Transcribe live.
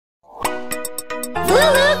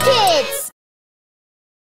Lulu Kids!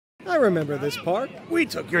 I remember this park. We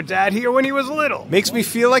took your dad here when he was little. Makes me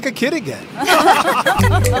feel like a kid again. Oh,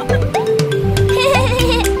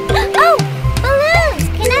 balloons!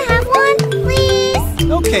 Can I have one,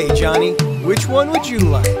 please? Okay, Johnny. Which one would you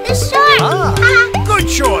like? The shark! Ah, good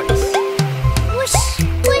choice! Whoosh,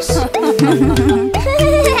 whoosh.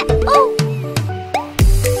 Oh!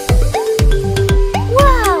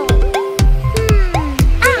 Whoa!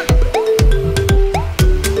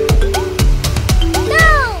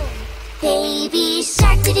 No! Baby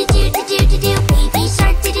shark, do-do-do-do-do-do-do. Baby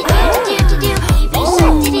shark, do-do-do-do-do-do. Baby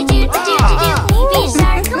shark, do-do-do-do-do-do. Baby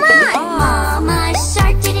shark, come on! Mama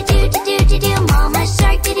shark, do-do-do-do-do-do. Mama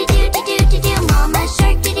shark, do-do-do-do-do-do. Mama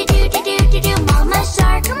shark, do-do-do-do-do-do. Mama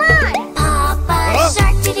shark, come on! Papa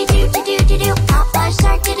shark, do-do-do-do-do-do. Papa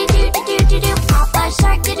shark, do-do-do-do-do-do. Papa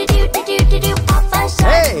shark, do-do-do-do-do-do. Papa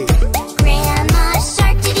shark. hey! Grandma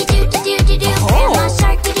shark, do-do-do-do-do-do. Grandma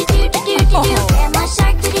shark, do-do-do-do-do-do. Grandma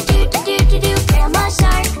shark, do-do-do-do-do-do. Grandma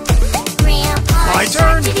shark. Grandpa My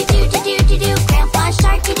shark, turn. do-do-do-do-do-do. Grandpa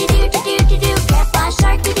shark, do-do-do-do-do-do. Grandpa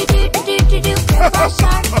shark, do-do-do-do-do-do. Grandpa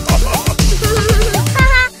shark.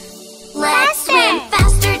 Let's swim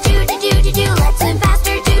faster, do-do-do-do-do. Let's swim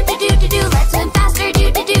faster, do-do-do-do-do. Let's swim faster,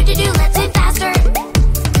 do-do-do-do-do. Let's swim faster.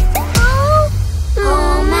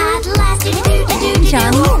 Home at last, do-do-do-do-do.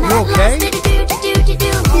 Johnny, Home you at okay? last,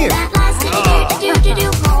 do-do-do-do-do. Here. Home at last, do-do-do-do-do.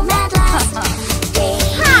 Home at last.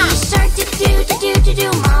 Baby shark, do-do-do-do-do.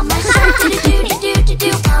 Mama shark,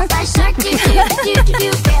 do-do-do-do-do. Papa shark,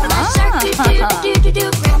 do-do-do-do-do. Grandma shark, do-do-do-do-do.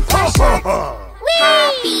 Grandpa shark.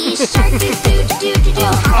 Happy shark, do-do-do-do-do.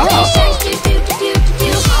 Happy sharks,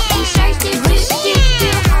 do-do-do-do-do. Happy sharks,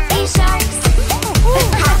 do-do-do-do-do. Happy sharks.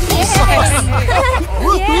 Happy sharks.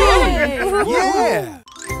 Yeah!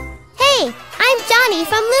 Hey, I'm Johnny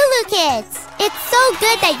from Lulu Kids. It's so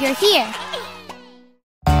good that you're here.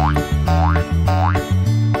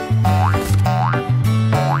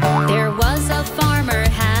 There was a farmer,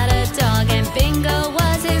 had a dog, and Bingo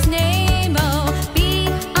was his name. Oh,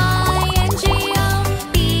 B-I-N-G-O,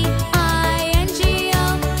 B-I-N-G-O,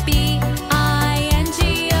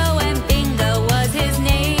 B-I-N-G-O, and Bingo was his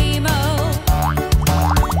name. Oh,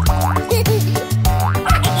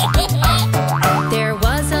 there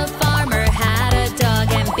was a farmer, had a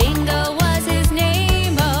dog, and Bingo was his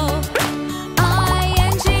name. Oh,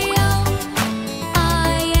 I-N-G-O,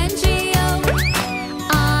 I-N-G-O,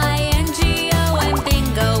 I-N-G-O, and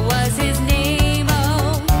Bingo was his name.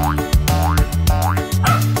 Oh,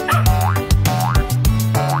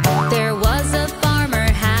 there was a farmer,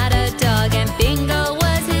 had a dog, and Bingo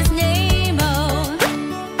was his name. Oh,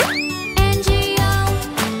 N-G-O,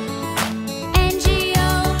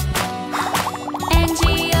 N-G-O,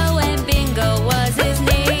 N-G-O, and Bingo was his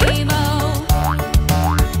name. Oh,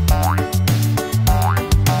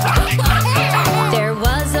 there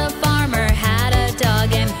was a farmer, had a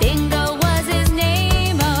dog, and Bingo was his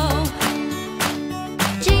name. Oh,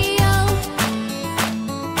 G-O,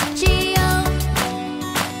 G-O,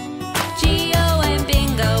 G-O, and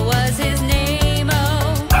Bingo was his name.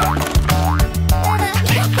 Oh,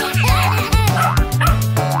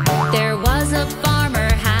 there was a farmer,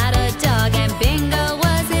 had a dog, and Bingo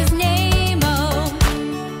was his name. Oh,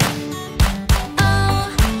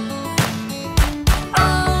 oh,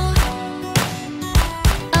 oh,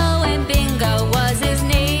 oh, and Bingo was his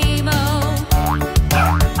name. Oh,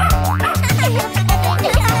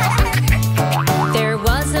 there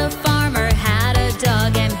was a farmer, had a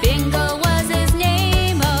dog, and Bingo was his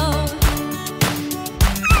name. Oh,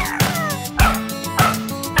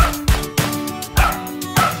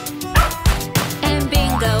 and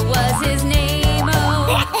Bingo was his name.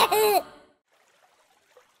 Oh,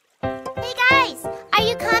 Hey guys, are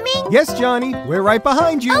you coming? Yes, Johnny. We're right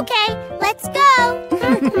behind you. Okay, let's go.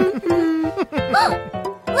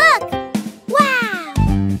 Look! Wow!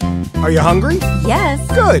 Are you hungry? Yes,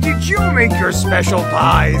 Good. Did you make your special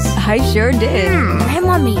pies? I sure did.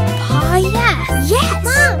 Grandma made pie? Yes!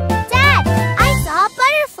 Mom, Dad, I saw a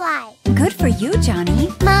butterfly. Good for you, Johnny.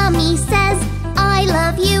 Mommy says, I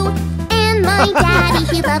love you. And my daddy,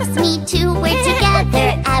 he loves me too. We're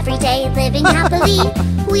together every day, living happily.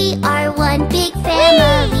 We are one big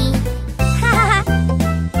family.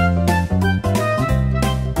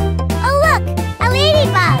 Oh, look, a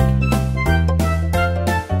ladybug.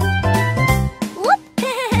 Whoop.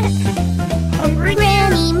 Hungry?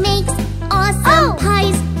 Granny makes awesome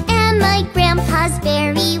pies, and my grandpa's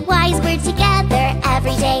very wise. We're together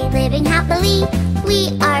every day, living happily.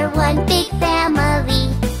 We are one big family.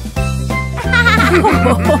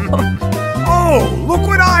 Oh, look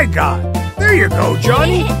what I got! There you go,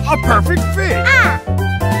 Johnny. A perfect fit.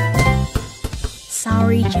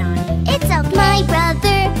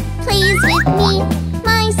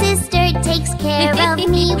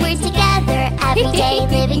 me. We're together every day,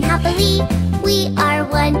 living happily. We are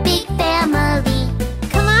one big family.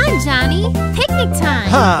 Come on, Johnny. Picnic time.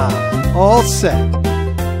 Ha! All set.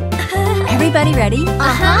 Everybody ready?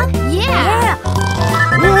 Uh-huh. Yeah.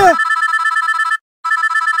 Yeah.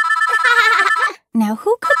 Now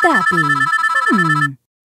who could that be?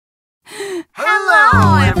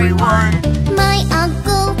 Hello, everyone. My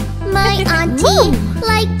uncle, my auntie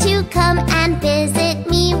like to come and visit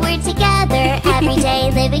me. We're together every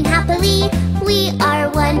day, living happily. We are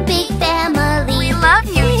one big family. We love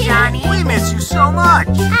you, Johnny. We miss you so much.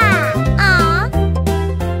 Aw.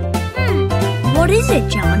 What is it,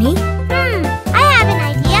 Johnny? I have an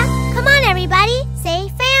idea. Come on, everybody. Say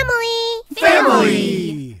family.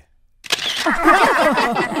 Family.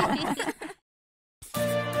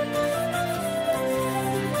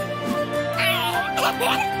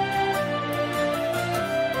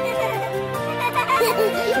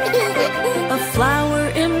 A flower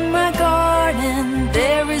in my garden,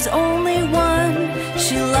 there is only one.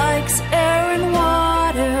 She likes air and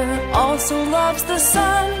water, also loves the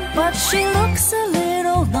sun. But she looks a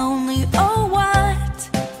little lonely, oh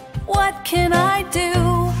what can I do?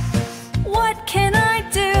 What can I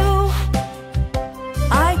do?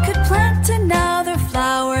 I could plant another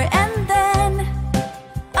flower and then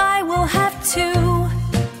I will have two.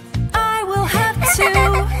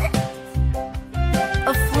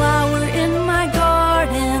 A flower in my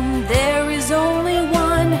garden, there is only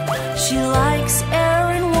one. She likes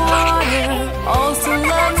air and water, also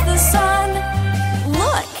loves the sun.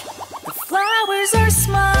 Look, the flowers are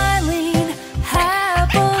smiling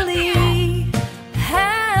happily,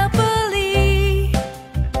 happily.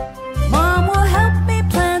 Mom will help me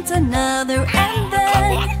plant another and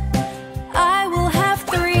then I will have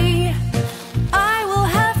three. I will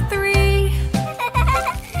have three.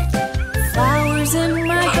 Flowers in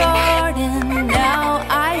my garden, now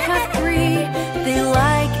I have three. They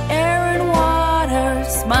like air and water,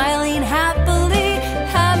 smiling happily,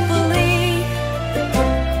 happily,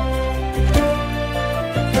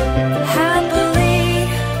 happily,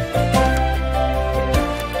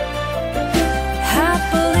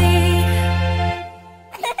 happily.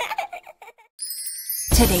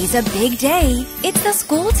 Today's a big day. It's the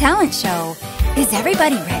school talent show. Is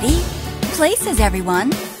everybody ready? Places,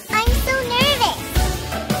 everyone. I'm so nervous.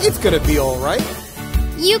 It's gonna be all right.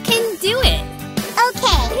 You can do it.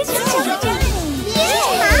 Okay.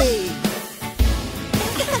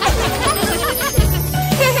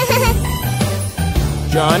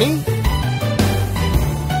 Johnny?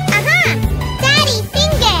 Daddy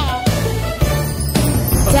finger.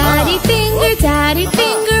 Daddy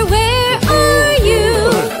finger, where are you?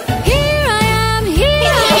 Here I am,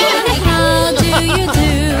 how do you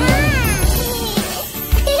do?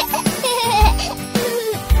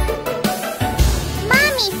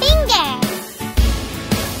 Mommy finger.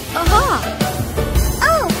 Aha.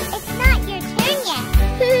 Oh, it's not your turn yet.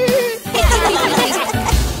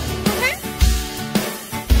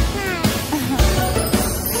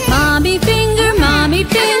 Mommy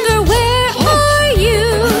finger, where are you?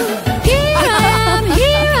 Here I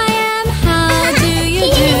am, how do you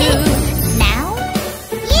do? Now?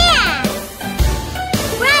 Yeah.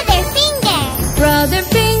 Brother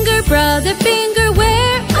finger,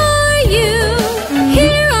 where are you?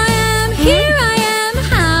 Here I am,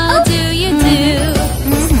 how do you do?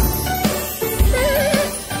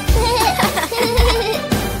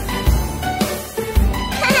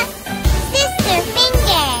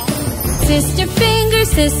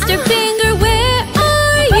 Sister finger, where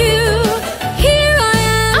are you? Here I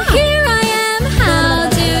am, how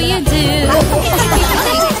do you do?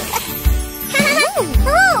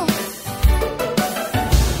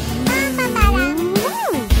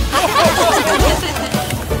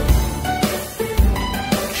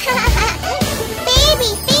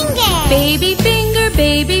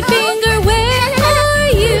 Baby finger, where are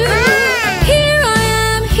you? Here I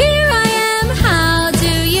am, how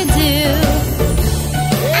do you do?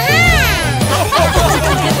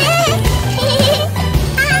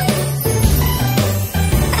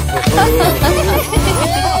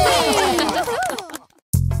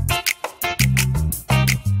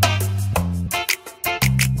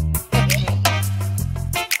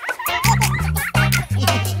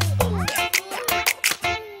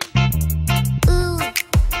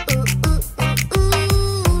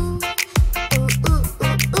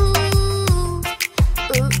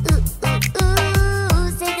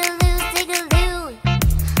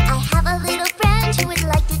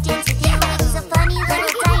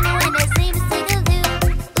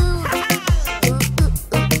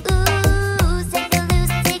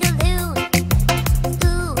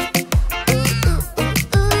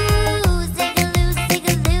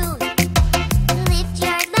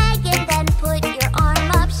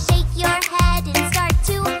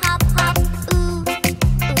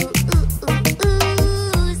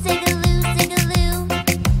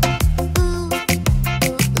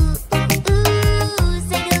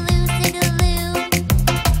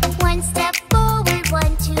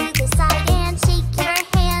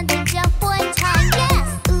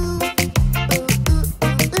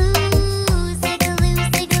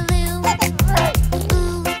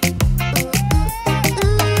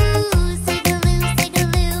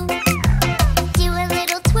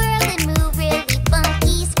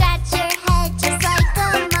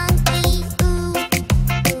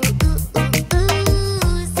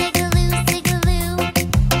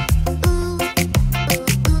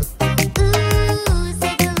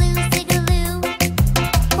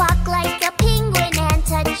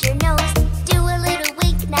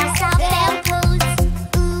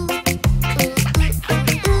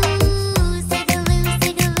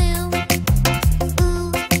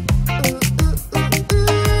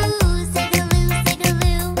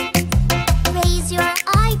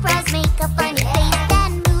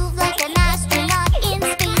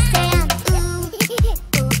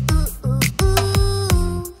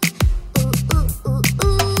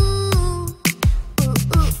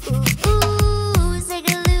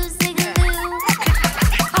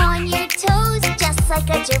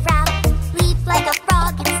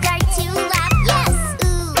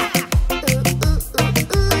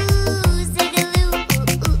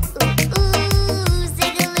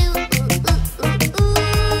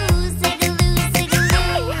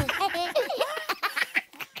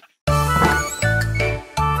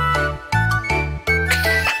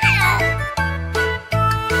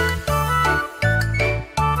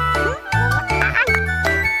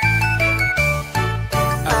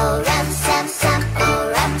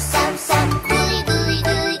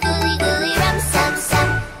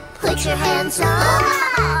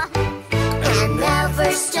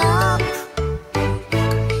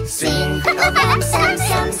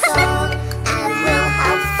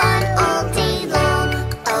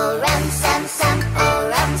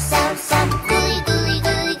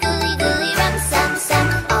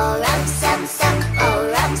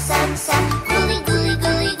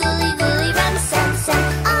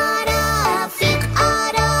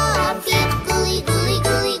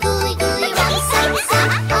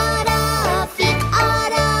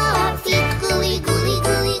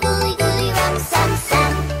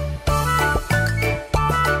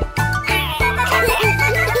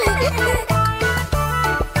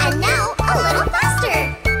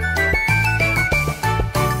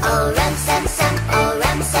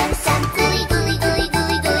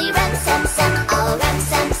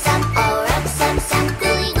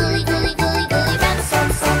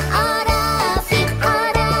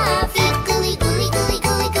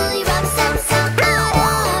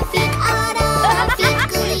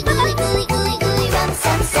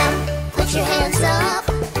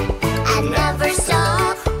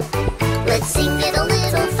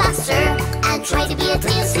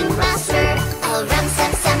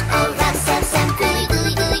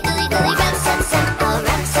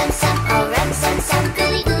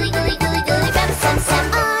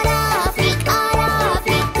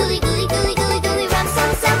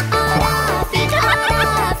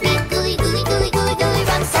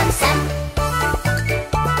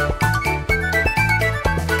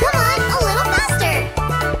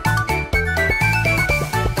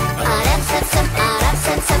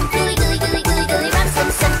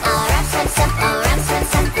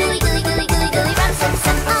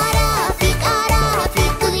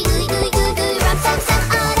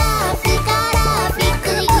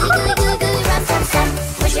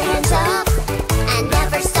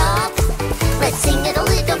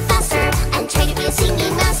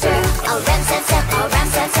 sam sam, oh ram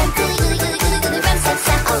sam sam, gooey gooey gooey gooey gooey ram sam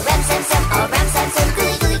sam, oh ram sam sam, oh ram sam sam,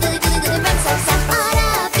 gooey gooey gooey gooey gooey ram sam sam,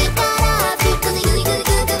 arabi gooey gooey gooey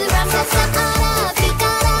gooey gooey ram sam sam, arabi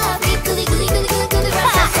gooey gooey gooey gooey gooey ram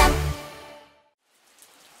sam sam.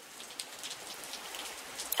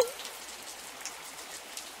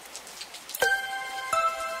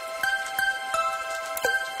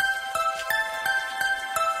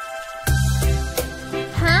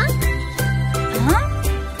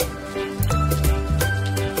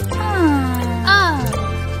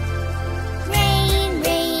 Rain,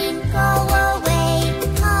 rain, go away.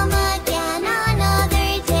 Come again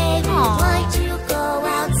another day. We want to go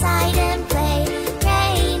outside and play.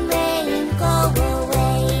 Rain, rain, go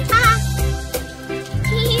away.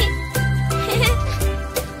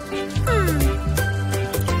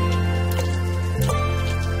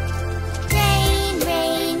 Rain,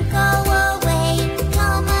 rain, go away.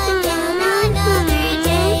 Come again another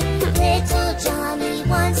day. Little Johnny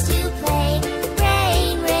wants to play.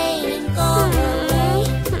 Rain, rain, go away.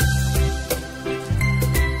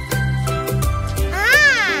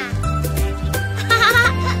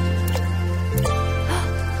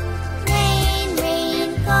 Rain, rain,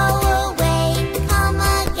 go away. Come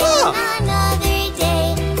again another day.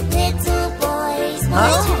 Little boys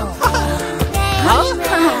want to play. Rain,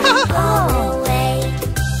 rain, go away.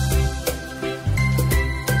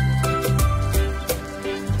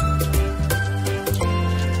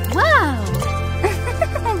 Wow!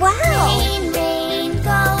 Rain, rain,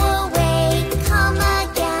 go away. Come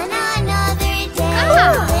again another day.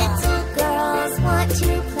 Little girls want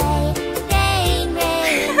to play. Rain,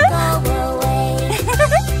 rain, go away.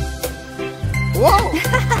 Whoa!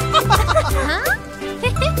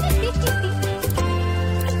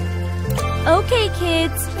 Okay,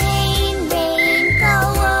 kids. Rain, rain, go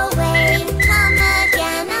away. Come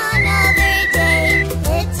again another day.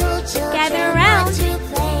 Little children Gather around. want to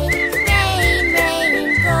play. Rain, rain,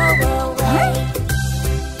 go away.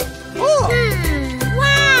 Oh!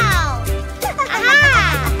 Wow!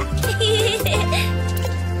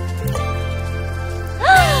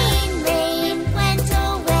 Rain, rain, went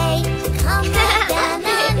away. Come again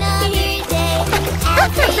another day.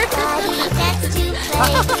 Everybody gets to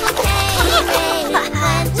play. Rain, rain,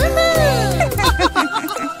 went away.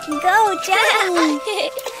 Go, Johnny!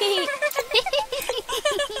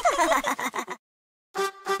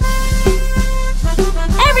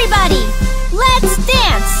 Everybody, let's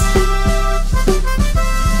dance!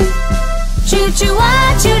 Choo-choo-wah,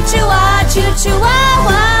 choo-choo-wah, choo-choo-wah,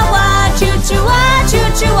 wah, wah. Choo-choo-wah,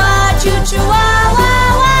 choo-choo-wah, choo-choo-wah, wah,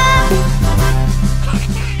 wah.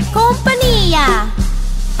 Compania,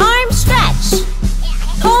 arm stretch.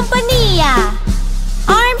 Compania,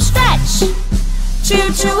 arm stretch.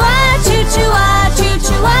 Choo-choo-wah, choo-choo-wah,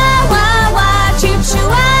 choo-choo-wah, wah, wah.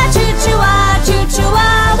 Choo-choo-wah, choo-choo-wah,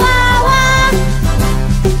 choo-choo-wah, wah, wah.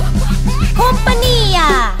 Compania,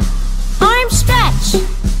 arm stretch.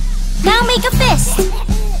 Now make a fist.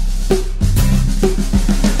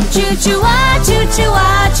 Choo-choo-wah,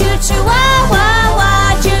 choo-choo-wah, choo-choo-wah, wah, wah.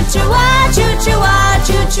 Choo-choo-wah, choo-choo-wah,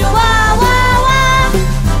 choo-choo-wah, wah, wah.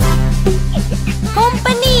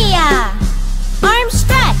 Compania, arm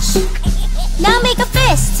stretch. Now make a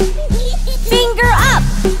fist. Finger up.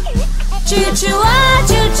 Choo-choo-wah,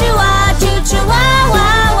 choo-choo-wah, choo-choo-wah,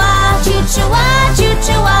 wah, wah. Choo-choo-wah,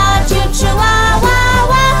 choo-choo-wah, choo-choo-wah, wah,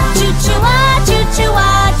 wah. Choo-choo-wah,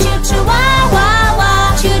 choo-choo-wah, choo-choo-wah, wah, wah.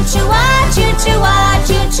 Choo-choo-wah, choo-choo-wah,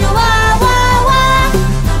 choo-choo-wah, wah, wah.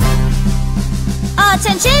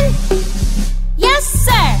 Attention! Yes,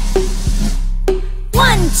 sir!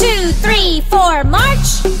 1, 2, 3, 4,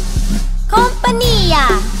 march! Compania,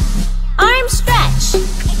 arm stretch.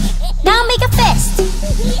 Now make a fist.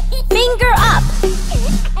 Finger up.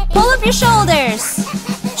 Pull up your shoulders.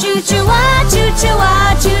 Choo-choo-wah,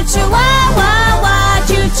 choo-choo-wah, choo-choo-wah, wah, wah.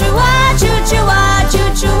 Choo-choo-wah, choo-choo-wah,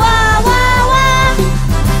 choo-choo-wah, wah, wah.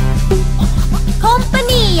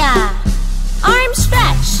 Compania, arm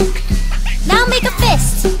stretch. Now make a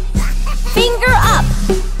fist. Finger up.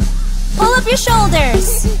 Pull up your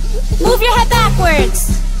shoulders. Move your head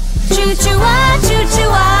backwards. Choo-choo-wah,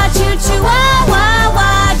 choo-choo-wah, choo-choo-wah, wah,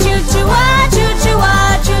 wah. Choo-choo-wah,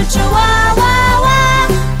 choo-choo-wah, choo-choo-wah, wah, wah.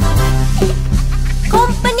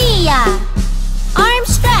 Compania, arm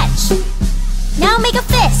stretch. Now make a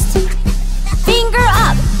fist. Finger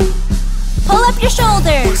up. Pull up your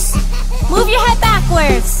shoulders. Move your head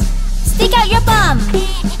backwards. Stick out your bum.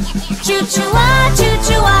 Choo-choo-wah,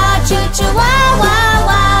 choo-choo-wah, choo-choo-wah, wah,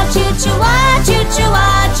 wah. Choo-choo-wah,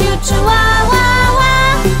 choo-choo-wah, choo-choo-wah, wah,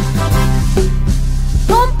 wah.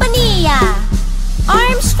 Compania,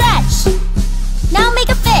 arm stretch. Now make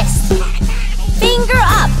a fist. Finger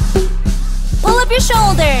up.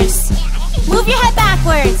 your head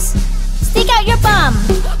backwards. Stick out your bum.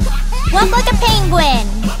 Walk like a penguin.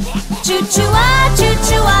 Choo-choo-ah,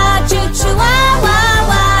 choo-choo-ah, choo-choo-ah,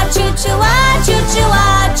 wah-wah. Choo-choo-ah,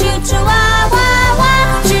 choo-choo-ah, choo-choo-ah,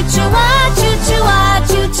 wah-wah. Choo-choo-ah, choo-choo-ah,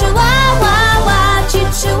 choo-choo-ah, wah-wah.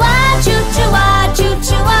 Choo-choo-ah, choo-choo-ah,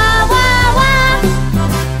 choo-choo-ah, wah-wah.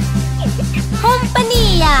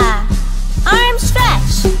 Compania. Arm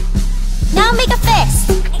stretch. Now make a fist.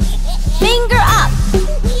 Finger up.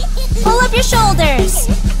 Pull up your shoulders.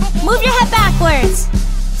 Move your head backwards.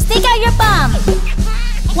 Stick out your bum.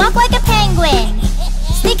 Walk like a penguin.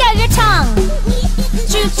 Stick out your tongue.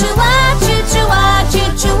 Choo-choo-ah, choo-choo-ah,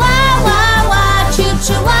 choo-choo-ah, wah-wah.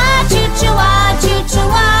 Choo-choo-ah, choo-choo-ah,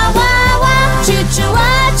 choo-choo-ah, wah-wah.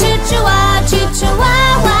 Choo-choo-ah, choo-choo-ah,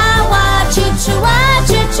 choo-choo-ah, wah-wah. Choo-choo-ah,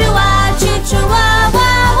 choo-choo-ah, choo-choo-ah,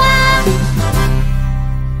 wah-wah.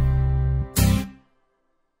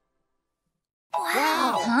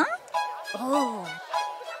 Wow. Huh? Oh.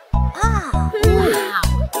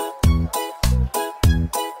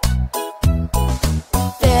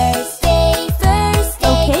 Thursday,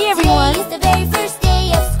 Okay, everyone. today is the very first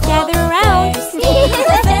day of school. Gather around.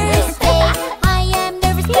 Thursday, I am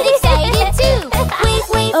nervous but excited too.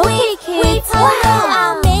 Wait, Okay, kids. hello,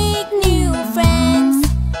 I'll make new friends.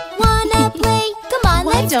 Wanna play? Come on,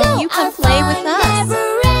 Why let's don't go. you come Our play with fun us?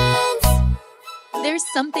 never ends. There's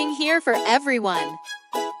something here for everyone.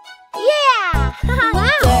 Yeah! Wow!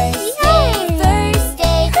 Thursday, today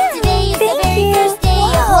is the Thank very you. first day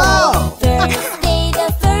of Wow. school. Thursday, the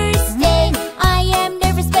first day. I am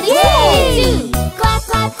nervous but excited too. Clap,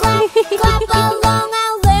 clap, clap, clap along.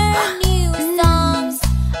 I'll learn new songs.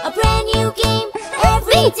 A brand new game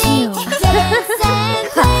every day. Dance and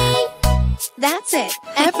play. That's it,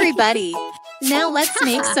 everybody. Now let's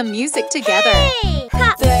make some music together. Hey!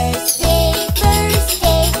 Thursday,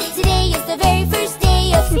 today is the very first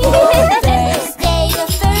day of school. Thursday, the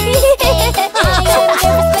first day. I am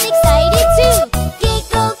nervous but excited too.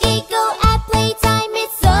 Giggle, giggle at playtime,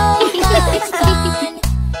 it's so much fun.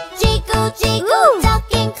 Jiggle, duck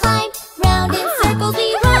and climb, round in circles we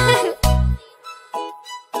run.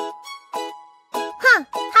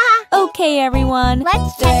 Okay, everyone.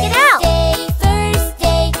 Let's check it out.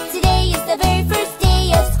 Thursday, today is the very first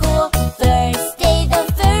day of school. Thursday, the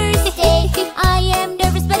first day. I am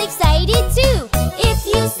nervous but excited too. If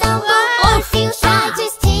you stumble or feel shy,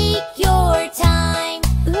 just take your time.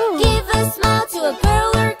 Give a smile to a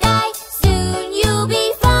girl or guy. Soon you'll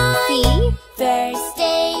be fine.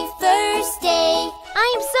 Thursday,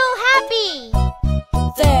 I'm so happy.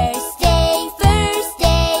 Thursday,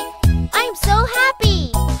 I'm so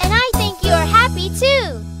happy. And I think you're happy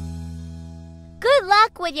too. Good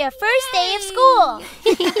luck with your first day of school.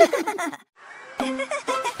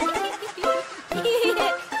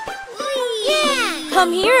 Yeah!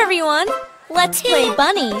 Come here, everyone. Let's play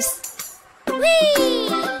bunnies. Whee!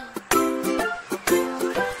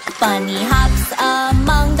 Bunny hops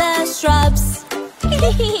among the shrubs.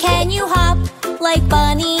 Can you hop like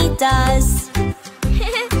Bunny does?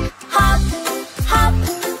 Hop, hop,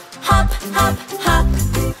 hop, hop, hop,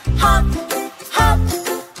 hop, hop,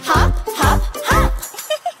 hop, hop, hop.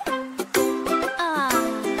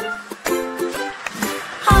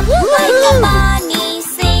 Hop like a bunny,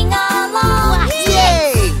 sing along.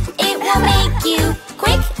 Yay! It will make you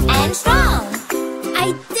quick and strong.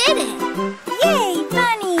 I did it! Yay,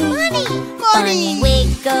 Bunny! Bunny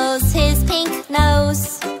wiggles his pink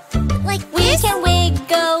nose. Like we can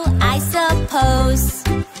wiggle, I suppose.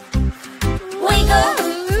 Wiggle,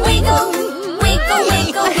 wiggle, wiggle,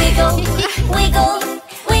 wiggle, wiggle, wiggle,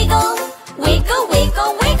 wiggle, wiggle,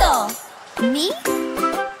 wiggle, wiggle. Me?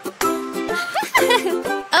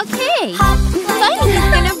 Okay. Hop like Bunny's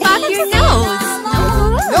gonna pop your nose.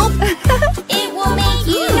 Nope. It will make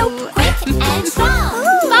you quick and strong.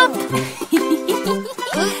 Bump.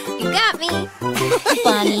 You got me.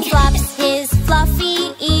 Bunny flops his fluffy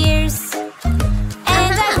ears.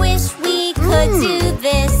 And I wish we could do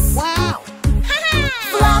this. Wow.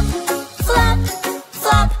 Flop, flop,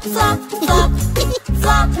 flop, flop, flop,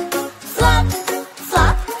 flop, flop,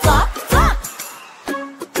 flop, flop, flop.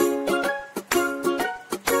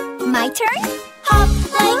 My turn? Hop,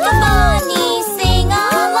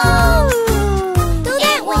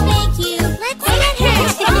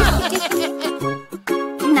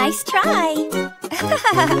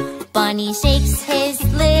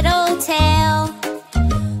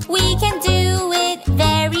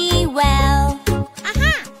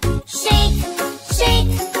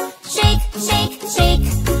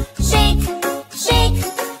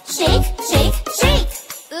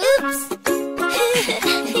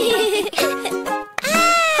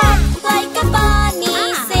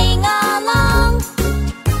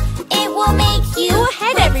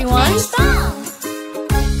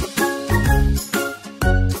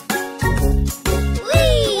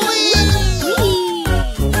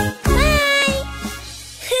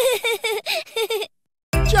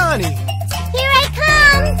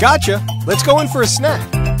 Gotcha. Let's go in for a snack.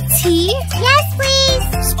 Tea? Yes, please.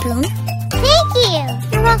 Spoon? Thank you.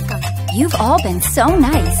 You're welcome. You've all been so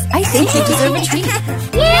nice. I think you deserve a treat.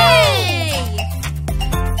 Yay!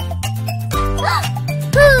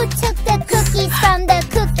 Who took the cookies from the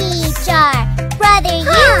cookie jar? Brother,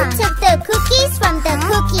 you took the cookies from the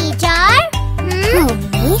cookie jar? Who,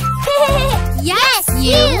 me? Yes,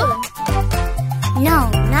 you. No,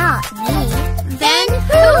 not me. Then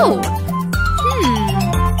who?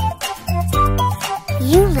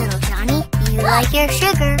 You, little Johnny. You like your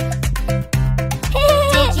sugar.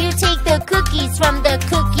 Did you take the cookies from the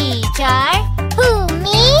cookie jar? Who,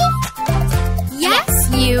 me? Yes,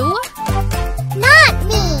 you. Not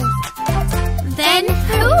me. Then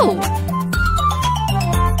who?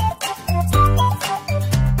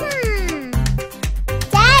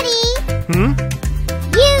 Daddy, Hmm?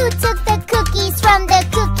 you took the cookies from the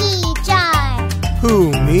cookie jar.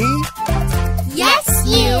 Who, me? Yes,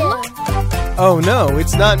 you. Oh no,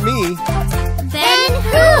 it's not me. Then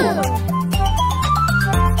who?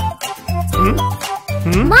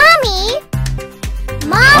 Mommy?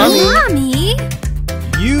 Mommy? Mommy?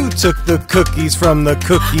 You took the cookies from the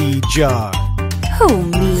cookie jar. Who,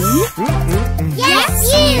 me?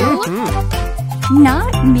 Yes, you.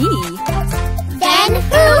 Not me. Then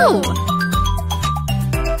who?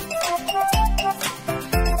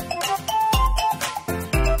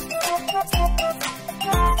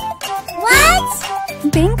 What?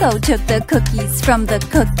 Bingo took the cookies from the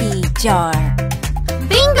cookie jar.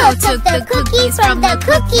 Bingo took the cookies from the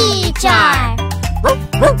cookie jar.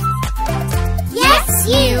 Yes,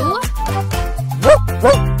 you.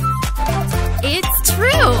 It's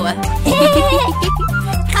true.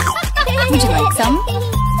 Would you like some?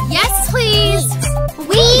 Yes, please.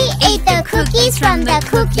 We ate the cookies from the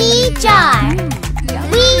cookie jar.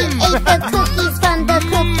 We ate the cookies from the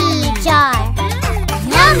cookie jar.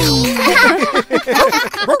 Yummy!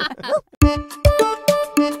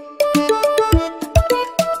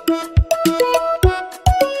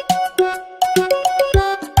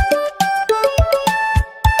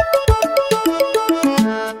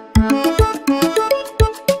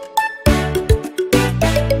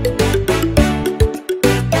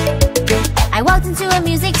 I walked into a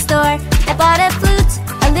music store. I bought a flute,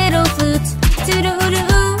 a little flute.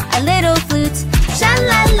 Toot-a-oo-a-oo, a little flute.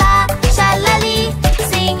 Sha-la-la, sha-la-lee.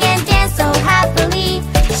 Sing and dance so happily.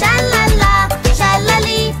 Sha-la-la,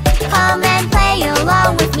 sha-la-lee. Come and play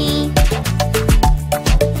along with me.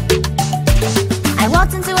 I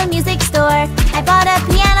walked into a music store. I bought a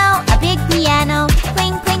piano, a big piano.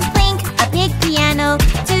 Clink, clink, clink, a big piano.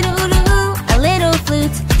 Toot-a-oo-a-oo, a little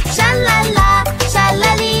flute. Sha-la-la,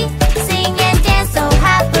 sha-la-lee. Sing and dance so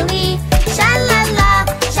happily. Sha-la-la,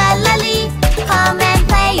 sha-la-lee. Come and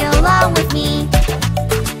play along with me.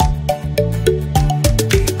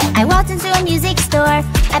 I walked into a music store.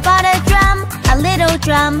 I bought a drum, a little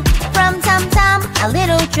drum. From tum-tum, a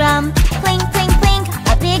little drum. Clink, clink, clink,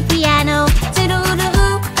 a big piano.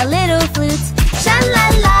 Toot-a-oo-a-oo, a little flute.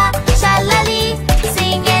 Sha-la-la, sha-la-lee.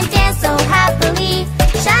 Sing and dance so happily.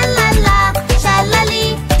 Sha-la-la,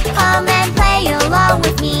 sha-la-lee. Come and play along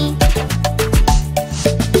with me.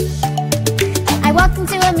 I walked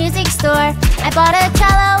into a music store. I bought a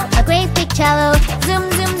cello, a great big cello. Zoom,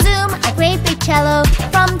 zoom, zoom, a great big cello.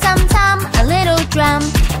 From tum-tum, a little drum.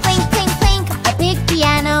 Clink, clink, clink, a big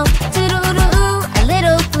piano. Toot-a-oo-a-oo, a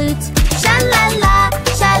little flute. Sha-la-la,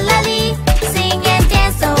 sha-la-lee. Sing and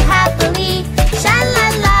dance so happily.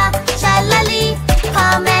 Sha-la-la, sha-la-lee.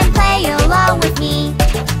 Come and play along with me.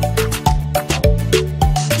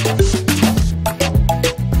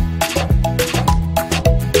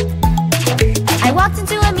 I walked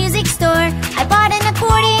into a music store. I bought an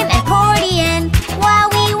accordion, accordion.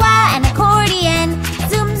 Wah-wee-wah, an accordion.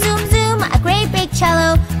 Zoom, zoom, zoom, a great big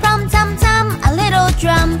cello. From tum-tum, a little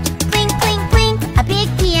drum. Clink, clink, clink, a big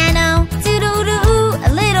piano. Toot-a-oo-a-oo, a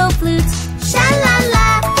little flute. Sha-la-la,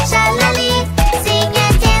 sha-la-lee. Sing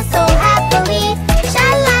and dance so happily.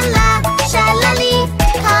 Sha-la-la, sha-la-lee.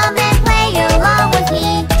 Come and play along with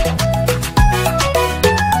me.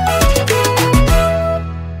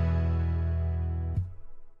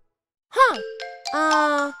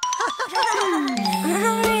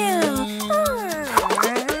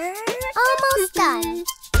 Almost done.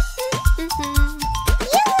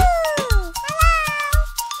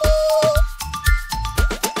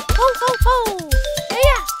 Ho, ho, ho.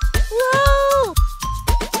 Yeah. Whoa.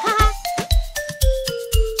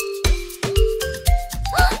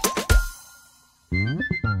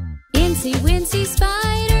 Incy Wincy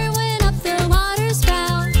Spider went up the water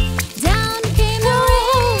spout. Down came the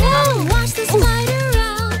rain and washed the spider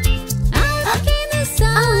out. Out came the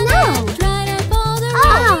sun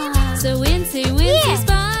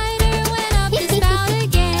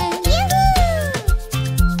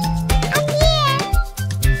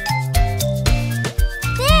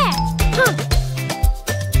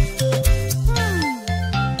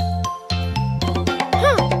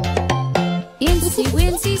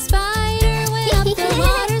wincy spider went up the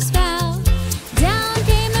water spout. Down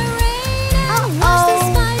came the rain and washed the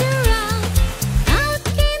spider out. Out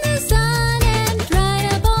came the sun and dried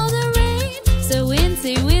up all the rain. So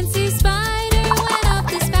wincy, wincy spider went up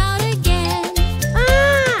the spout again.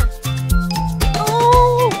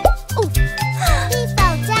 He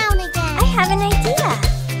fell down again. I have an idea.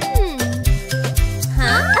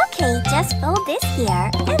 Okay, just fold this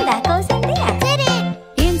here, and that goes in there. Did it!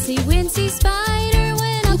 Incy wincy spider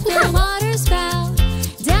went up the water spout.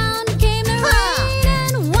 Down came the rain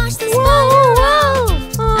and washed the spider out.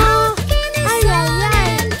 Out came the sun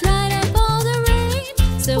and dried up all the rain.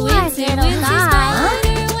 So wincy wincy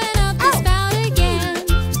spider went up the spout again.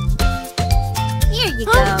 Here you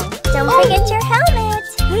go. Don't forget your helmet.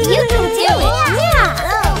 You can do it. Yeah.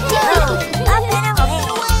 Up and away.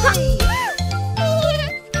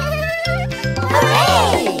 Hooray!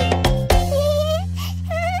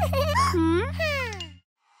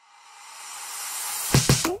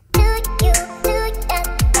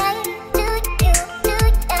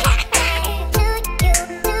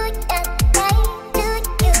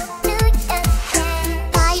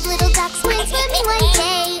 Five little ducks went swimming one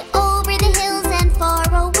day over the hills and far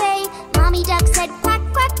away. Mommy duck said quack,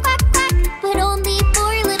 quack, quack, quack, but only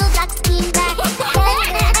four little ducks came back.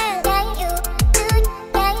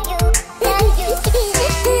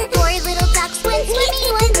 Four little ducks went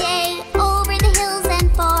swimming one day over the hills and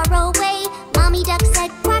far away. Mommy duck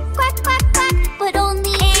said quack, quack, quack, quack, but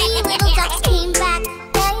only three little ducks came back.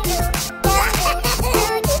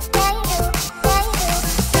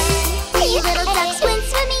 Three little ducks went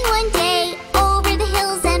swimming one day over the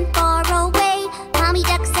hills and far away. Mommy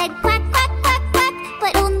duck said quack, quack, quack, quack,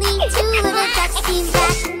 but only two little ducks came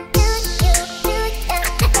back.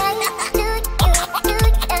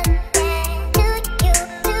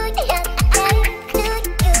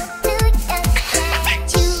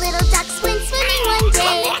 Two little ducks went swimming one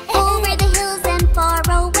day over the hills and far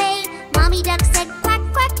away. Mommy duck said quack,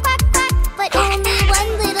 quack, quack, quack, but only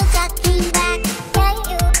one little duck came back.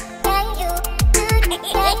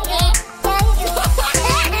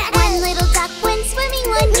 One little duck went swimming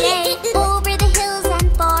one day over the hills and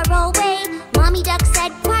far away. Mommy duck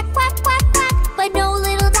said quack, quack, quack, quack, but no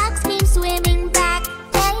little ducks came swimming back.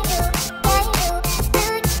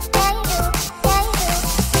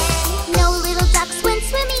 No little ducks went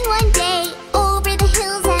swimming one day over the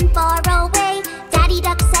hills and far away. Daddy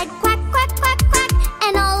duck said quack, quack, quack, quack,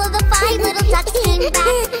 and all of the five little ducks came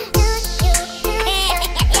back.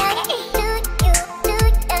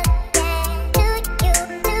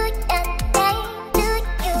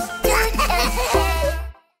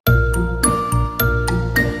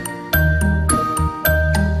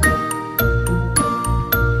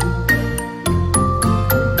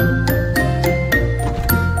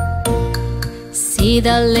 See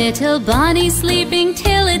the little bunny sleeping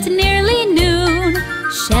till it's nearly noon.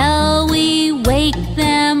 Shall we wake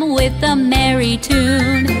them with a merry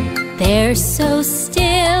tune? They're so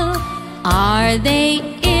still, are they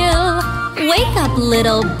ill? Wake up,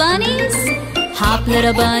 little bunnies. Hop,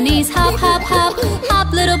 little bunnies, hop, hop, hop.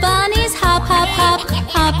 Hop, little bunnies, hop, hop, hop.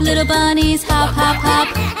 Hop, little bunnies, hop, hop, hop.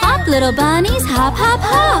 Hop, little bunnies, hop, hop,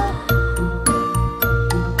 hop.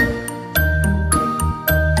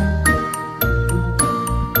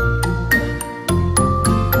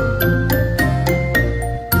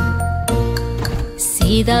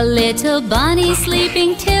 See the little bunny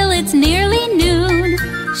sleeping till it's nearly noon.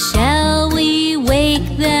 Shall we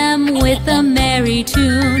wake them with a merry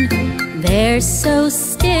tune? They're so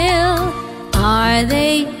still, are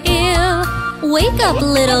they ill? Wake up,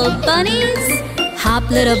 little bunnies. Hop,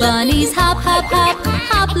 little bunnies, hop, hop, hop.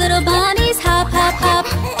 Hop, little bunnies, hop, hop, hop.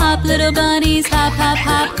 Hop, little bunnies, hop, hop,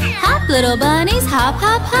 hop. Hop, little bunnies, hop,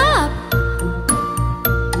 hop, hop.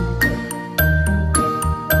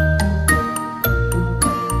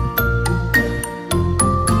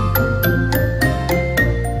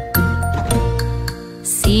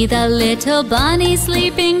 See the little bunny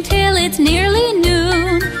sleeping till it's nearly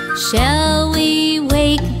noon. Shall we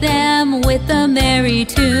wake them with a merry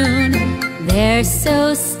tune? They're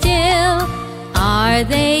so still, are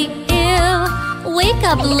they ill? Wake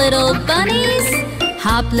up, little bunnies.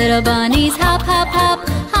 Hop, little bunnies, hop, hop, hop.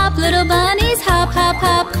 Hop, little bunnies, hop, hop,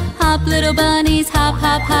 hop. Hop, little bunnies, hop,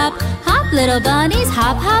 hop, hop. Hop, little bunnies,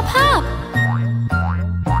 hop, hop, hop.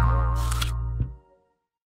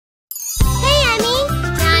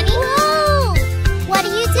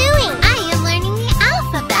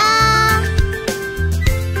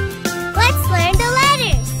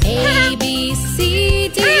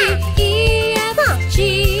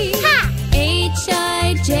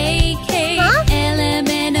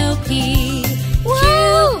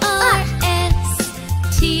 Whoa!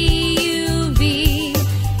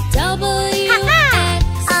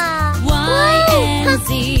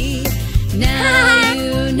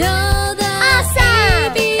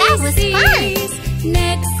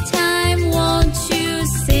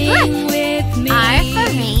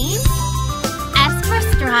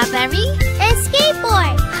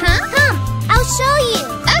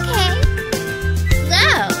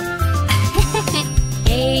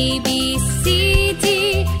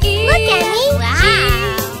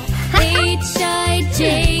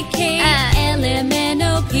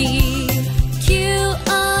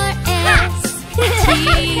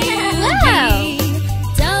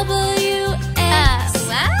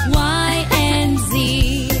 Y and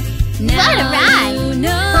Z. Now What a ride! you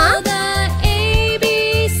know the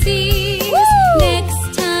ABCs.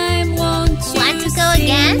 Next time, won't you Want to go sing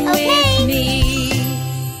again? with Okay. me?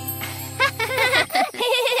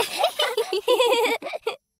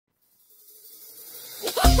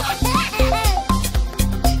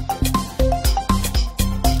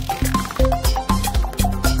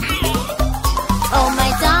 Oh,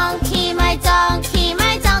 my donkey, my donkey,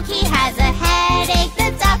 my donkey has a headache.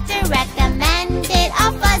 The doctor recommended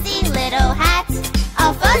a fuzzy little hat.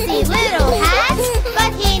 A fuzzy little hat,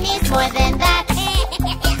 but he needs more than that.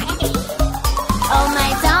 Oh,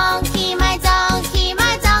 my donkey, my donkey,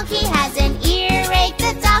 my donkey has an earache.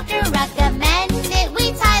 The doctor recommended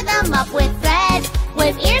we tie them up with thread.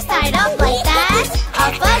 With ears tied up like that.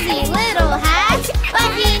 A fuzzy little hat,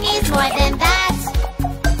 but he needs more than that.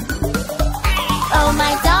 Oh,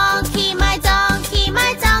 my donkey, my donkey,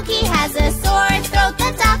 my donkey has a sore throat.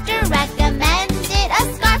 The doctor recommended a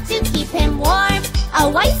scarf to keep him warm. A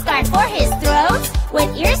white scarf for his throat,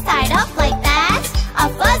 with ears tied up like that. A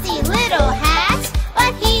fuzzy little hat,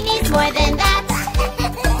 but he needs more than that.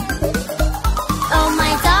 Oh,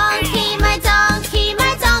 my donkey, my donkey,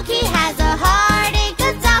 my donkey has a heartache.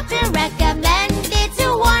 The doctor recommended to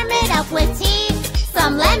warm it up with tea.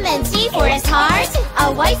 Some lemon tea for his heart,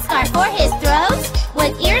 a white scarf for his throat,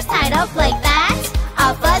 with ears tied up like that.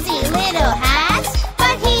 A fuzzy little hat,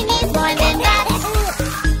 but he needs more than that.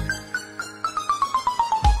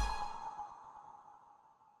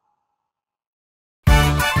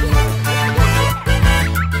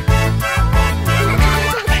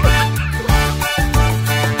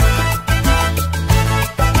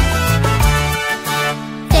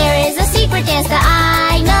 There is a secret dance that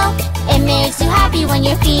I know. It makes you happy when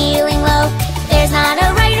you're feeling low. There's not a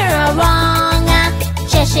right or a wrong.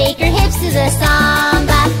 Just shake your hips to the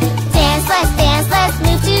samba. Dance, let's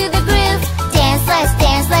move to the groove. Dance,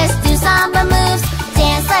 let's do samba moves.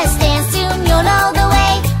 Dance, let's dance, soon you'll know the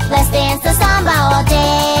way. Let's dance the samba all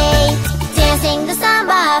day. Dancing the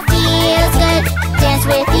samba feels good. Dance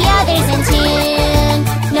with the others in tune.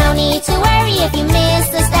 No need to worry if you miss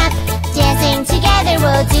a step. Dancing together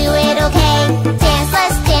we'll do it okay. Dance,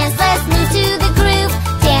 let's move to the groove.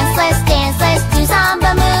 Dance, let's do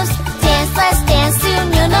samba moves. Dance, soon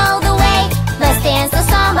you'll know the way. Let's dance the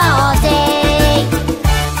samba all day.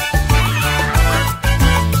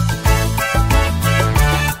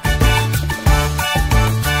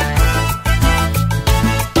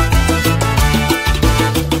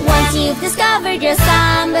 Once you've discovered your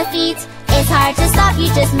samba feet, it's hard to stop, you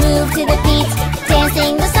just move to the beat.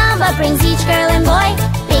 Dancing the samba brings each girl and boy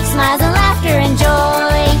big smiles and laughter and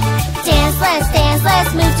joy. Dance,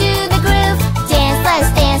 let's move to the groove. Dance, let's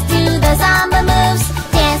dance to the samba moves.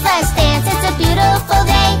 Dance, it's a beautiful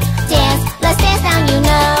day. Dance, let's dance now, you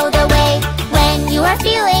know the way. When you are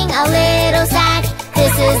feeling a little sad,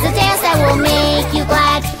 this is the dance that will make you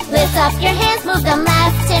glad. Lift up your hands, move them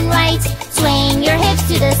left and right. Swing your hips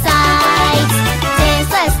to the sides.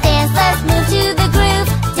 Dance, let's move to the groove.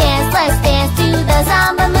 Dance, let's dance to the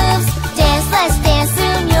samba moves. Dance,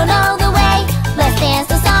 soon you'll know the way. Let's dance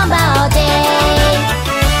the samba all day.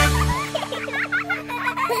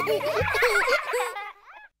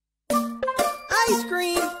 Ice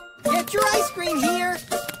cream! Get your ice cream here!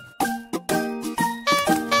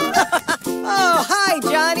 Oh, hi,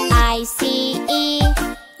 Johnny! I-C-E,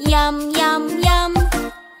 yum, yum, yum.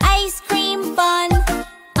 Ice cream fun,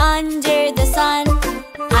 under the sun.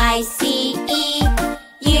 I-C-E,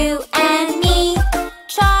 you and me.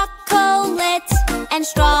 Chocolate and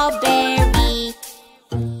strawberry.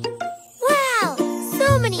 Wow!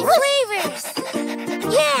 So many flavors!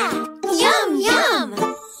 Yeah! Yum, yum!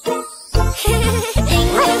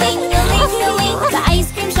 Ding-a-ling-a-ling-a-ling, the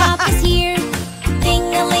ice cream shop is here.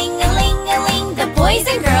 Ding-a-ling-a-ling-a-ling, the boys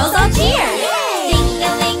and girls all cheer.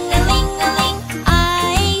 Ding-a-ling-a-ling-a-ling,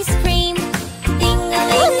 ice cream.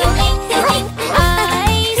 Ding-a-ling-a-ling-a-ling,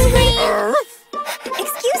 ice cream.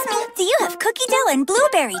 Excuse me, do you have cookie dough and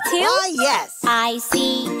blueberry too? Ah, yes!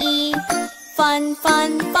 I-C-E, fun,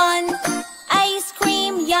 fun, fun. Ice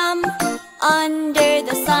cream, yum, under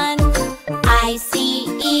the sun.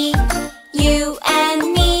 I-C-E, you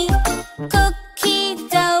and me. Cookie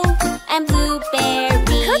dough and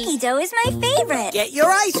blueberry. Cookie dough is my favorite. Get your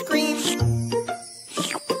ice cream!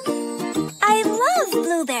 I love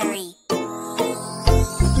blueberry.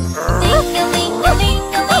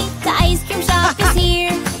 Ding-a-ling-a-ling-a-ling, the ice cream shop is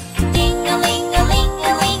here.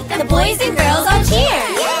 Ding-a-ling-a-ling-a-ling, the boys and girls all cheer.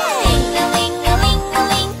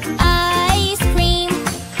 Ding-a-ling-a-ling-a-ling, ice cream.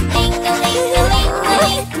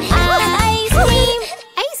 Ding-a-ling-a-ling-a-ling, ice cream.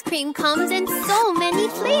 cream comes in so many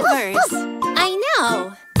flavors. I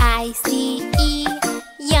know. I-C-E,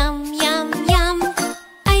 yum, yum, yum.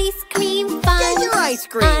 Ice cream fun. Get your ice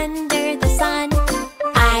cream. Under the sun.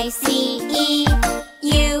 I-C-E,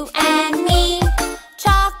 you and me.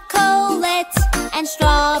 Chocolate and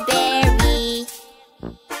strawberry.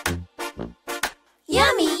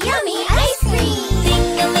 Yummy, yummy ice cream.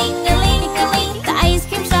 Ding-a-ling-a-ling-a-ling, the ice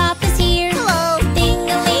cream shop is here. Hello.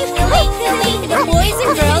 Ding-a-ling-a-ling-a-ling, the boys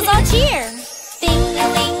and girls all cheer.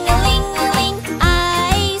 Ding-a-ling-a-ling-a-ling,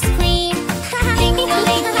 ice cream.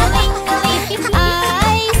 Ding-a-ling-a-ling-a-ling,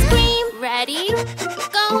 ice cream. Ready?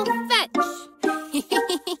 Go fetch.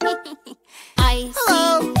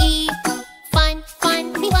 I-C-E, fun,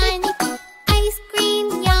 fun, fun. Ice cream,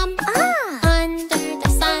 yum, under the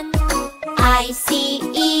sun.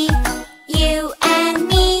 I-C-E, you and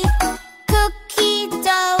me. Cookie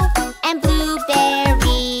dough and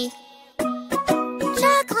blueberry.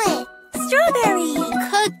 Chocolate, strawberry,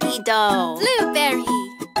 Cookie dough. blueberry.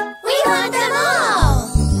 We want them all.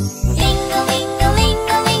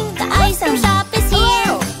 Ding-a-ling-a-ling-a-ling, the ice cream shop is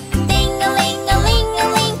here.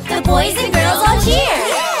 Ding-a-ling-a-ling-a-ling, the boys and girls all cheer.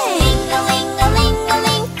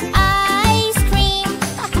 Ding-a-ling-a-ling-a-ling, ice cream.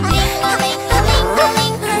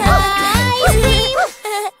 Ding-a-ling-a-ling-a-ling, ice cream.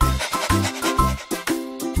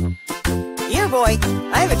 Here, boy.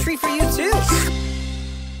 I have a treat for you, too.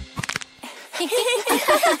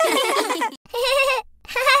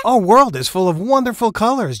 Our world is full of wonderful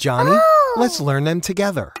colors, Johnny. Let's learn them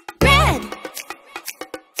together. Red,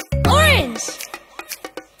 orange,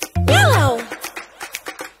 yellow,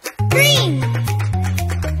 green,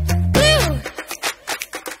 blue,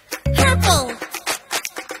 purple,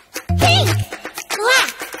 pink,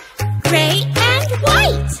 black, gray, and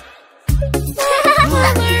white. What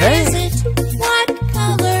color is it? What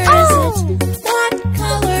color is it? What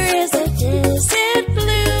color is it? Is it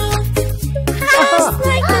blue? Just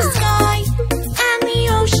like the sky and the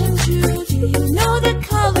ocean too. Do you know the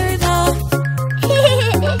color though?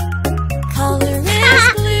 Color is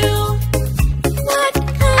blue. What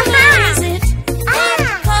color is it?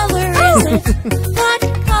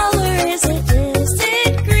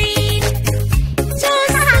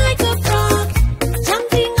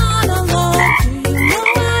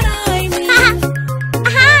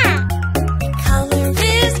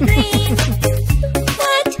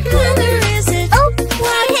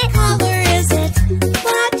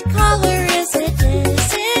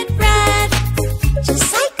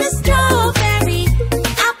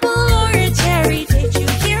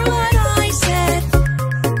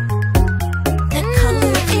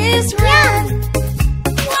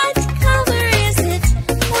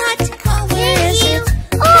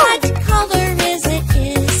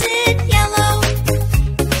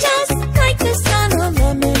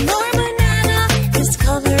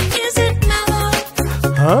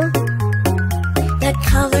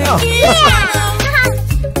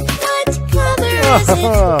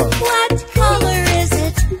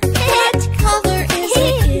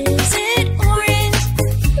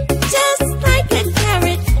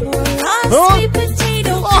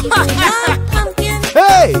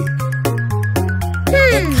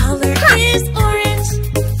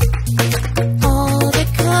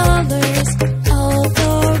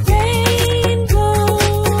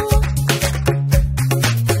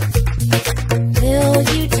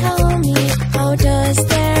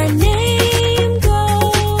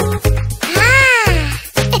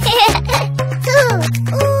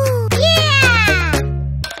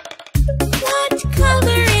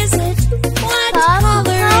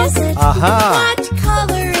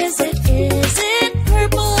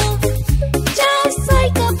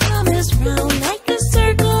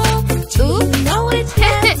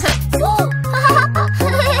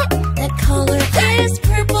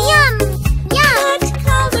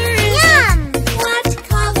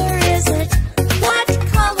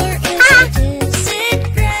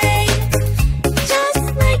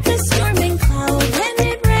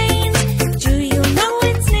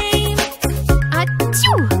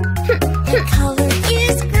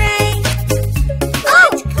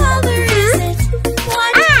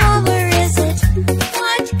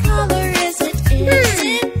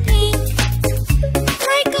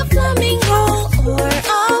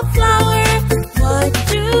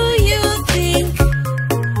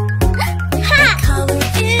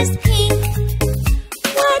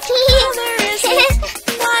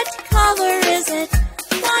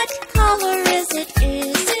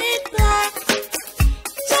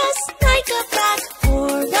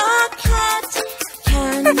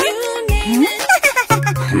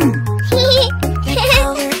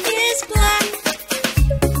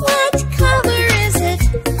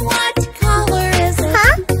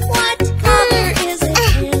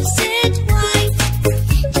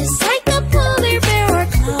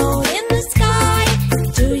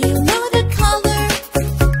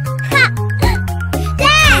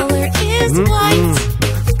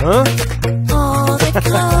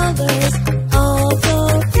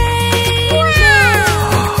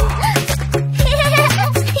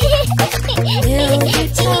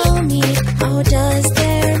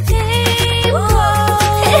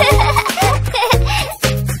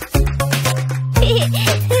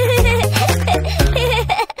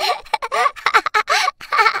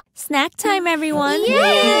 everyone!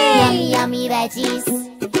 Yummy, yummy veggies.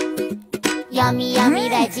 Yummy, yummy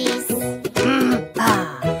veggies.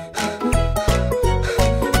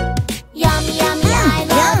 Yummy, yummy, I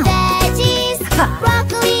love veggies.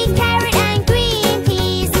 Broccoli, carrot, and green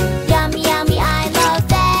peas. Yummy, yummy, I love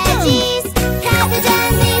veggies. Cabbage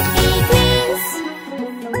and leafy greens.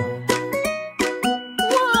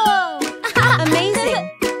 Whoa! Amazing.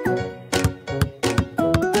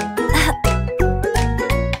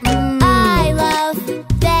 I love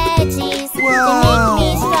veggies. They make me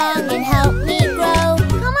strong and help me grow.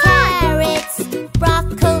 Carrots,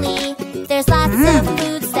 broccoli. There's lots of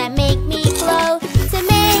foods that make me glow.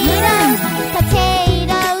 Tomatoes,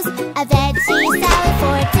 potatoes, a veggie salad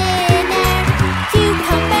for dinner.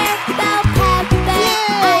 Cucumber, bell pepper.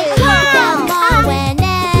 I eat them all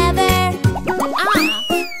whenever.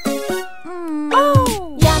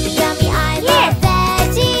 Yummy, yummy, I love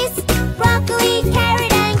veggies. Broccoli,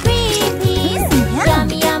 carrot, and green peas.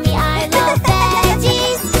 Yummy, yummy, I love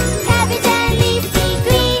veggies. Cabbage and leafy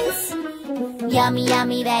greens. Yummy,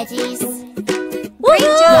 yummy veggies. Great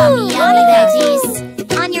job! Yummy, yummy veggies.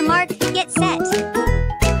 On your mark, get set.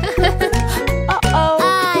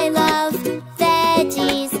 I love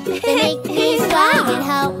veggies. They make me strong and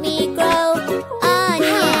help me grow.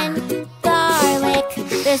 Onion, garlic.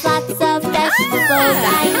 There's lots of vegetables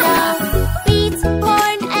I know. Beet,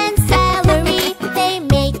 corn, and celery. They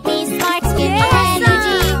make me smart, give me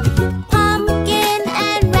energy. Pumpkin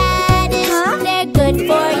and radish. They're good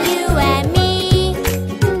for you and me.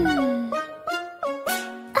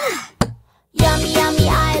 Yummy, yummy,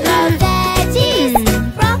 I love veggies.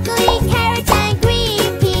 Broccoli, carrot, and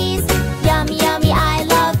green peas. Yummy, yummy, I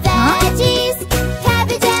love veggies.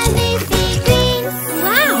 Cabbage and leafy greens.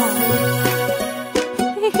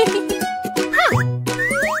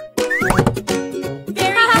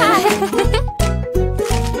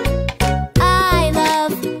 I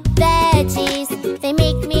love veggies. They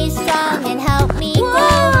make me strong and help me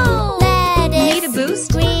grow. Need a Lettuce,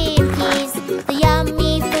 boost? green peas, the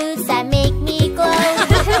yummy foods that make me glow.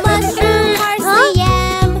 Mushroom, parsley,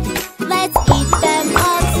 yam. Let's eat them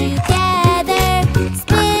all together.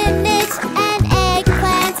 Spinach and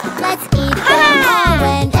eggplant. Let's eat them all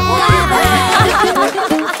whenever.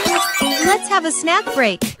 Let's have a snack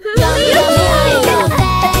break. Yummy, yummy, I love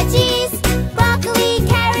veggies. Broccoli,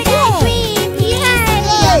 carrot, and green peas.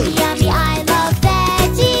 Yummy, yummy, I love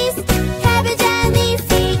veggies. Cabbage and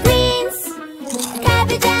leafy greens.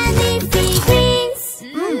 Cabbage and leafy greens.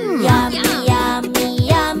 Yummy, yummy,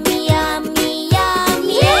 yummy, yummy,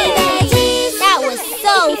 yummy veggies. That was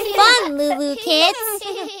so fun, Lulu kids.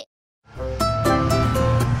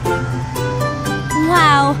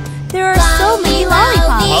 Wow, there are so many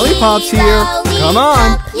lollipops. Lollipops here. Come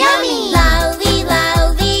on. Yummy. Lolly,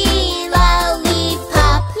 lolly,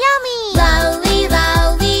 lollipop. Yummy. Lolly,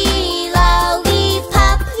 lolly,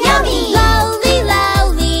 lollipop. Yummy. Lolly,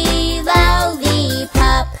 lolly,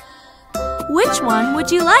 lollipop. Which one would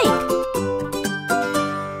you like?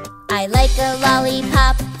 I like a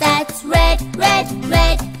lollipop that's red, red,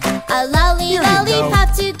 red. A lolly, Here you go.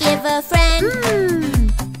 lollipop to give a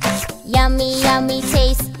friend. Yummy, yummy,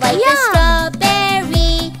 taste like a Yum.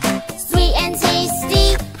 strawberry. Sweet and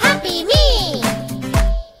tasty, happy me.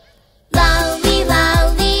 Lolly,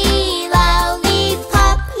 lolly,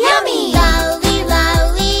 lollipop. Yummy. Lolly,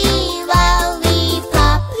 lolly,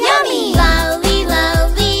 lollipop. Yummy. Lolly,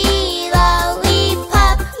 lolly,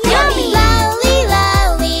 lollipop. Yummy. Lolly,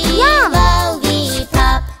 lolly,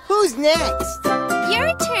 lollipop. Who's next? Your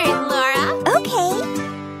turn, Laura. Okay.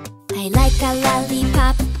 I like a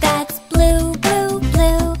lollipop that's blue, blue,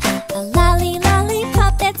 blue. A lolly,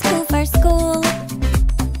 lollipop that's cool for school.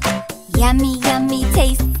 Yummy, yummy,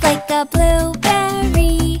 tastes like a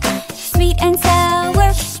blueberry. Sweet and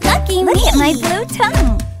sour, lucky me. Look at my blue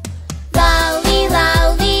tongue. Lolly,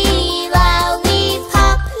 lolly,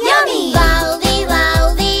 lollipop. Yummy. Lolly,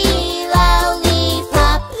 lolly,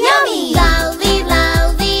 lollipop. Yummy. Lolly,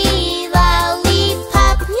 lolly,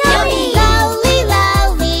 lollipop. Yummy. Lolly,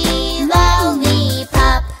 lolly,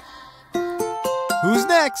 lollipop. Who's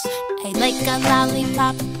next? I like a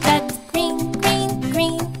lollipop that's green, green,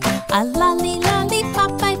 green. A lolly,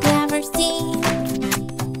 lollipop I've never seen.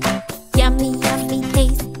 Yummy, yummy,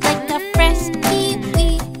 taste like a fresh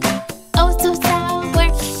kiwi. Oh, so sour,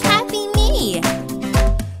 happy me.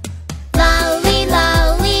 Lolly,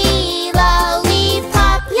 lolly,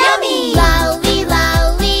 lollipop. Yummy. Lolly,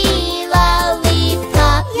 lolly,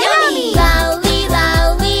 lollipop. Yummy. Lolly,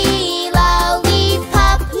 lolly,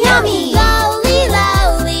 lollipop. Yummy. Lolly,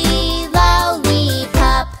 lolly,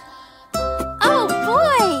 lollipop. Oh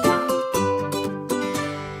boy!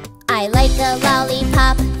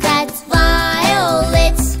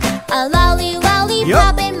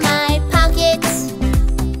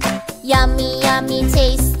 yummy,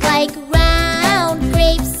 tastes like round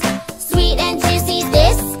grapes. Sweet and juicy,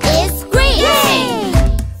 this is great! Yay!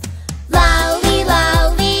 Lolly,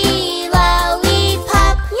 lolly,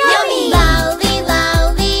 lollipop. Yummy! Lolly,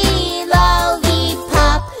 lolly,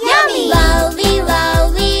 lollipop. Yummy! Lolly,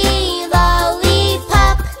 lolly,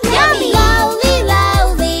 lollipop. Yummy! Lolly,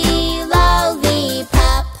 lolly,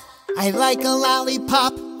 lollipop. I like a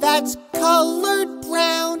lollipop that's colored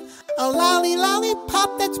brown. A lolly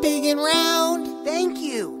lollipop that's big and round. Thank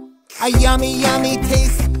you. A yummy, yummy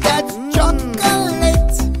taste that's chocolate.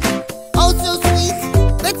 Oh, so sweet.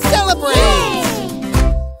 Let's celebrate.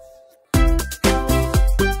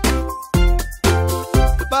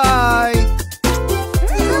 Bye.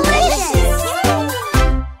 Delicious!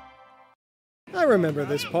 I remember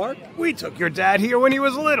this park. We took your dad here when he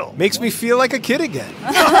was little. Makes me feel like a kid again.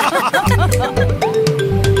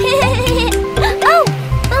 Oh,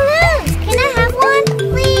 balloons! Can I have one,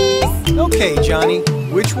 please? Okay, Johnny.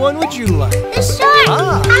 Which one would you like? The shark!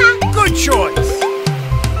 Ah, Good choice.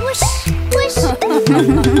 Whoosh, whoosh.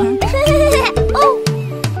 Oh!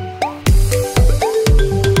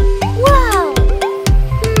 Wow!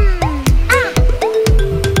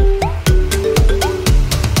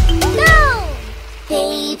 No!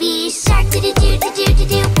 Baby shark,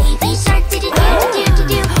 do-do-do-do-do-do-do. Baby shark,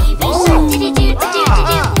 do-do-do-do-do-do. Baby shark,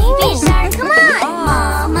 do-do-do-do-do-do. Baby shark, come on!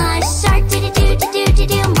 Mama shark,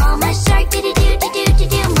 do-do-do-do-do-do. Mama shark,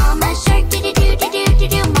 do-do-do-do-do-do. Mama shark,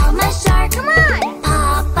 do-do-do-do-do-do. Mama shark, come on!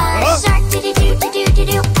 Papa shark,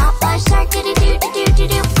 do-do-do-do-do-do. Papa shark,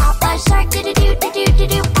 do-do-do-do-do-do. Papa shark,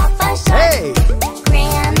 do-do-do-do-do-do. Papa shark. hey!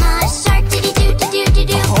 Grandma shark,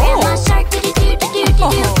 do-do-do-do-do-do. Grandma shark,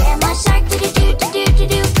 do-do-do-do-do-do. Grandma shark,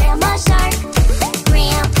 do-do-do-do-do-do. Grandma shark.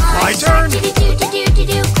 Grandpa My shark, turn.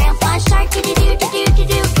 do-do-do-do-do-do. Grandpa shark,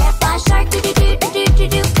 do-do-do-do-do-do. Grandpa shark,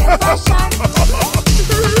 do-do-do-do-do-do. Grandpa shark.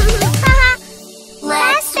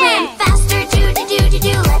 Let's swim faster,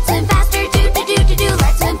 do-do-do-do-do. Let's swim faster, do-do-do-do-do.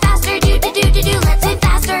 Let's swim faster, do-do-do-do-do. Let's swim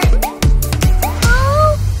faster.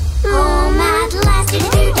 Home at last,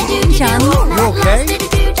 do-do-do-do-do. Johnny, Home you at okay? last,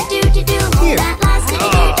 do-do-do-do-do. Home Here. at last,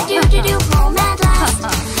 do-do-do-do-do. Home at last.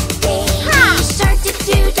 Baby shark,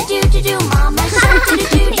 do-do-do-do-do. Mama shark,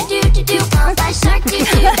 do-do-do-do-do. Papa shark,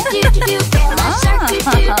 do-do-do-do-do. Grandma shark,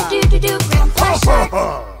 do-do-do-do-do. Grandpa shark.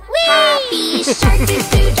 Happy shark,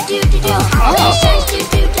 do-do-do-do-do. Happy shark,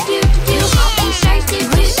 do-do-do-do-do. Happy shark,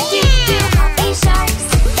 do-do-do-do-do. Happy sharks.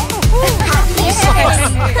 Happy sharks.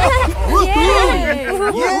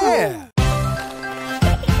 Yeah!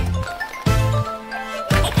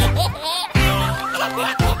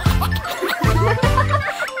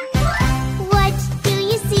 What do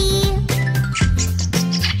you see?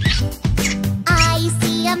 I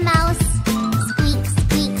see a mouse. Squeak,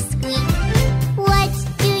 squeak, squeak. What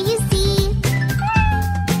do you see?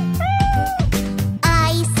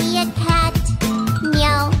 I see a cat.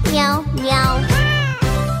 Meow, meow, meow.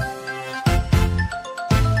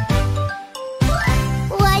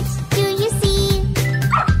 What do you see?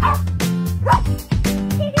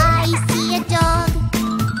 I see a dog.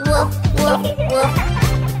 Woof, woof, woof.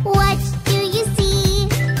 What do you see?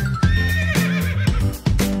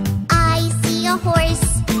 I see a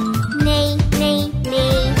horse. Neigh, neigh,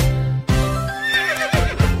 neigh.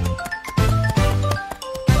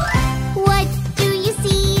 What do you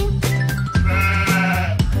see?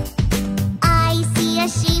 I see a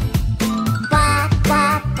sheep. Ba,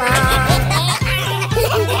 ba, ba.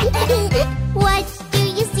 What do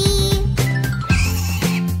you see?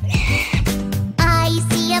 I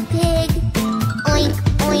see a pig. Oink,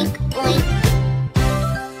 oink, oink.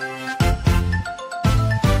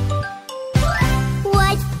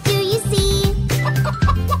 What do you see?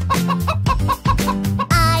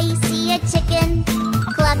 I see a chicken.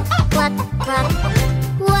 Cluck, cluck, cluck.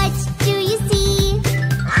 What do you see?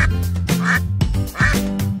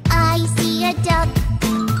 I see a duck.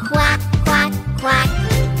 Quack, quack, quack.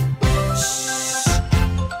 Shh.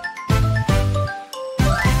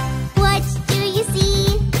 What do you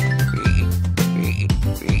see?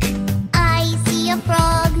 I see a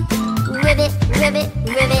frog. Ribbit, ribbit,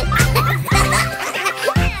 ribbit.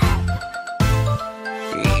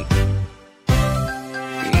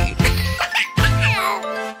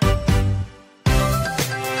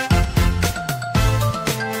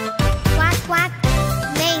 Quack, quack.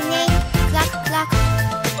 Neigh, neigh. Cluck, cluck.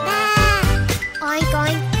 Ah. Oink,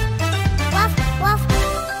 oink. Woof, woof.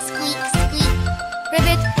 Squeak, squeak.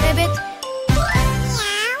 Ribbit, ribbit.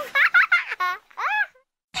 Meow.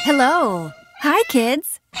 Hello. Hi,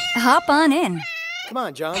 kids. Hop on in. Come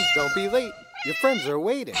on, John. Don't be late. Your friends are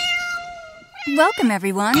waiting. Welcome,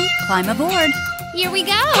 everyone. Climb aboard. Here we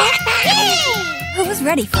go! Who's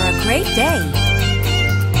ready for a great day?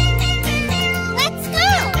 Let's go!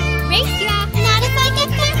 Race ya! Not if I get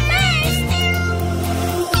there first!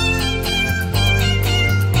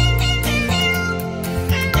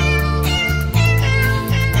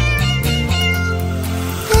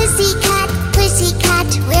 Pussycat,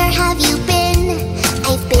 pussycat, where have you been?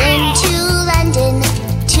 I've been to London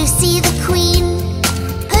to see the Queen.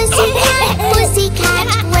 Pussycat, pussycat,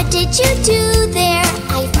 what did you do there?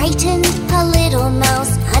 I frightened a little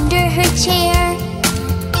mouse under her chair.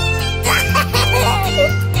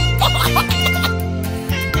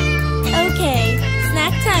 Okay,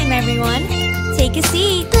 snack time, everyone. Take a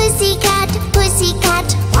seat. Pussycat,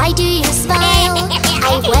 pussycat, why do you smile?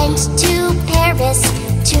 I